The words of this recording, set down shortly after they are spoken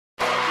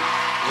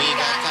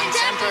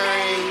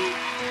contemporary.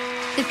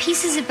 The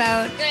piece is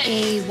about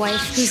a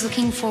wife who's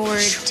looking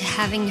forward to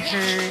having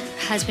her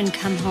husband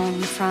come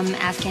home from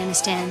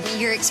Afghanistan.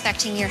 You're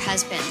expecting your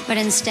husband. But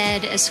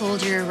instead, a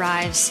soldier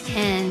arrives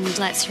and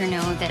lets her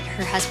know that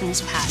her husband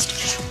has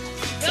passed.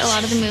 A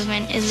lot of the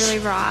movement is really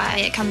raw.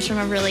 It comes from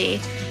a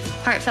really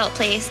heartfelt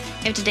place.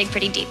 You have to dig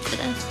pretty deep for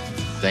this.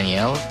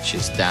 Danielle,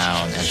 she's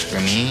down, and for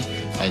me,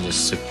 I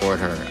just support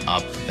her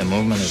up. The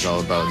movement is all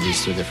about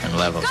these two different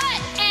levels.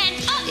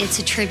 It's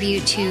a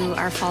tribute to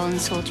our fallen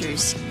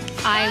soldiers.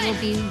 I will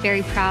be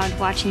very proud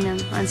watching them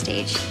on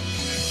stage.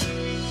 Here's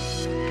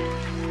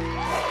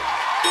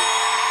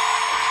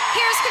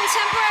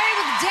contemporary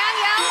with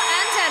Danielle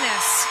and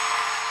Dennis.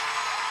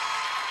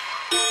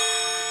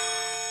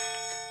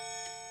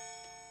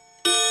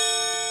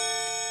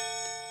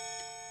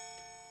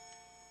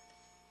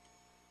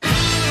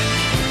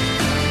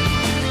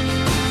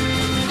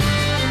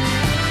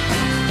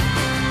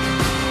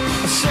 I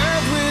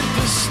serve with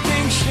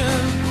distinction,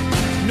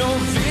 no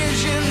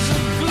visions of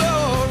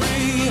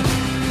glory.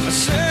 I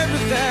serve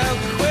without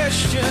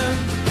question,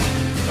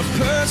 of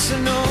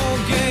personal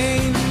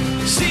gain.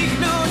 Seek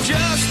no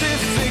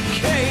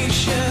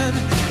justification,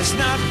 it's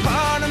not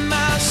part of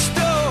my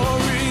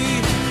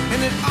story.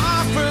 And it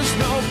offers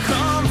no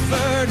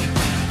comfort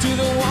to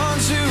the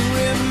ones who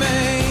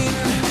remain.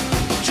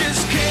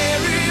 Just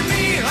carry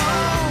me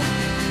home,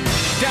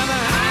 down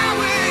the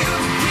highway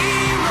of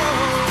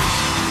heroes.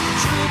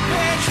 True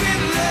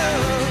patriot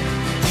love,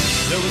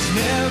 there was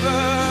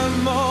never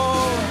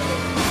more.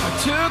 I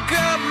took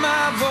up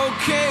my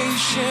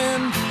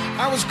vocation,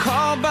 I was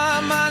called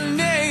by my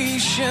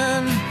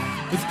nation.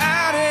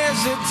 Without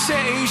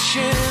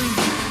hesitation,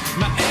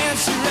 my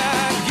answer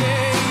I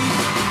gave.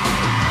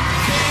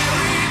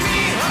 Carry me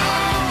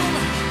home,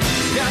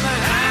 down the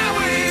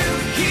highway of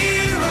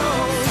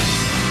heroes.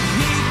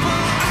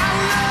 People I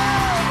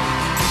love,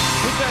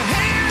 with their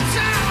hands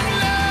on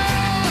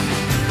love.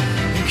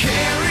 And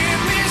carry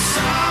me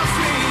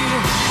softly,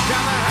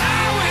 down the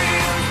highway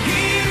of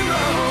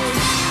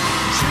heroes.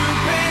 True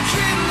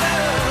patriot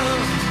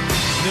love,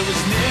 there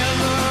was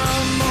never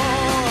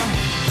more.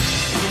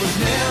 There was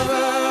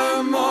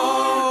never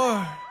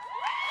more.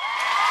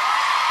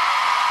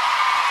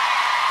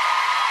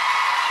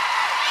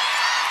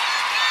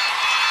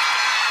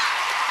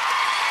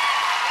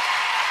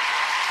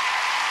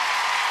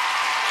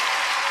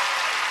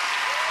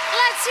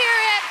 Let's hear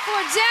it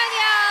for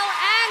Danielle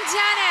and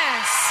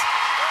Dennis.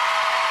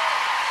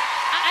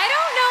 I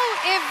don't know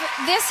if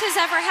this has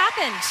ever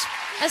happened.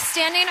 A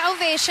standing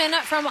ovation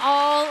from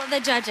all the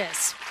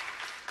judges.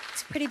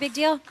 It's a pretty big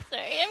deal.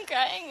 Sorry, I'm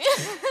crying.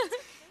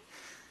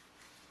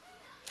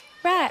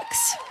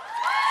 Rex.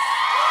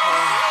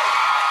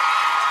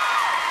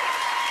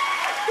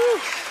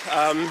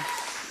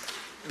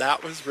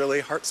 That was really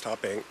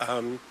heart-stopping.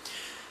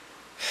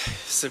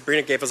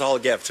 Sabrina gave us all a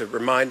gift to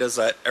remind us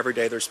that every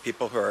day there's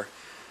people who are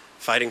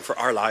fighting for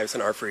our lives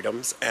and our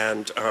freedoms,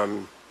 and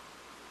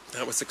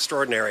that was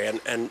extraordinary.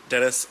 And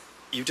Dennis,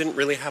 you didn't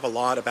really have a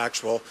lot of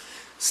actual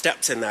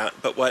steps in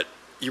that, but what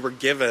you were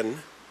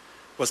given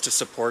was to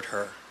support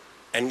her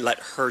and let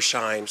her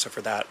shine. So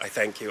for that, I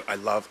thank you. I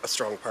love a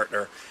strong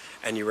partner,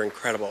 and you were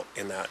incredible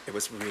in that. It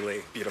was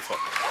really beautiful.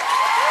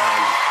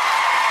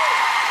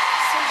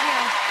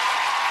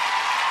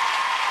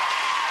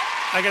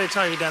 I gotta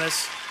tell you,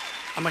 Dennis,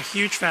 I'm a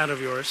huge fan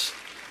of yours.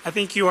 I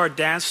think you are a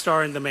dance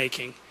star in the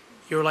making.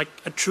 You're like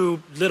a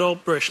true little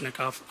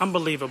Baryshnikov.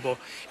 Unbelievable.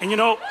 And you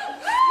know,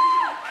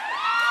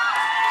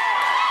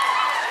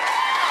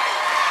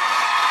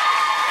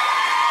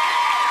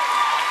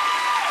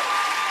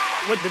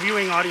 what the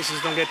viewing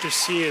audiences don't get to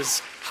see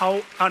is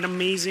how an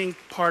amazing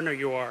partner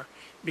you are,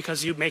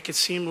 because you make it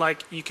seem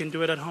like you can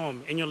do it at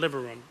home, in your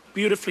living room.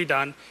 Beautifully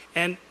done.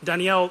 And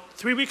Danielle,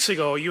 3 weeks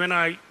ago, you and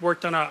I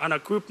worked on a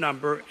group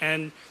number,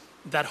 and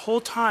that whole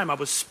time I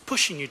was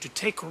pushing you to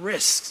take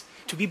risks,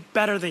 to be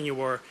better than you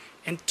were.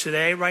 And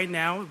today, right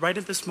now, right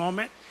at this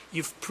moment,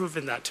 you've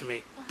proven that to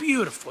me.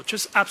 Beautiful,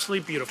 just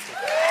absolutely beautiful.